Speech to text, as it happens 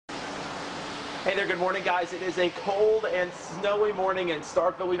Hey there, good morning guys. It is a cold and snowy morning in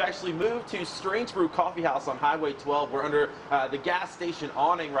Starkville. We've actually moved to Strange Brew Coffee House on Highway 12. We're under the gas station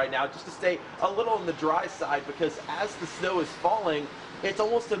awning right now just to stay a little on the dry side because as the snow is falling, it's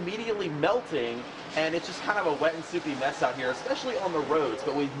almost immediately melting and it's just kind of a wet and soupy mess out here, especially on the roads.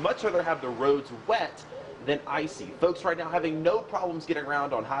 But we'd much rather have the roads wet than icy. Folks right now having no problems getting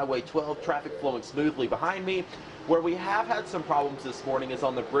around on Highway 12, traffic flowing smoothly behind me. Where we have had some problems this morning is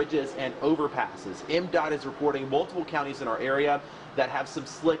on the bridges and overpasses. MDOT is reporting multiple counties in our area that have some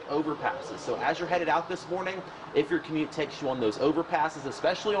slick overpasses. So as you're headed out this morning, if your commute takes you on those overpasses,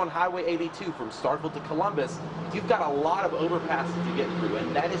 especially on Highway 82 from Starkville to Columbus, you've got a lot of overpasses to get through,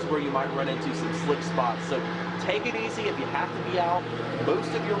 and that is where you might run into some slick spots. So take it easy if you have to be out. Most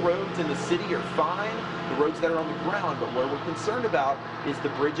of your roads in the city are fine, the roads that are on the ground, but where we're concerned about is the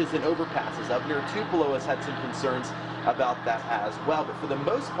bridges and overpasses. Up near Tupelo has had some concerns about that as well. But for the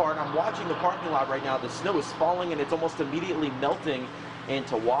most part, I'm watching the parking lot right now. The snow is falling and it's almost immediately melting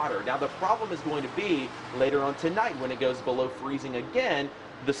into water. Now the problem is going to be later on tonight when it goes below freezing again.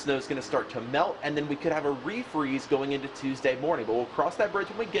 The snow is going to start to melt and then we could have a refreeze going into Tuesday morning. But we'll cross that bridge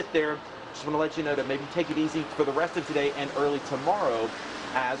when we get there. Just want to let you know to maybe take it easy for the rest of today and early tomorrow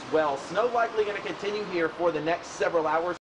as well. Snow likely going to continue here for the next several hours.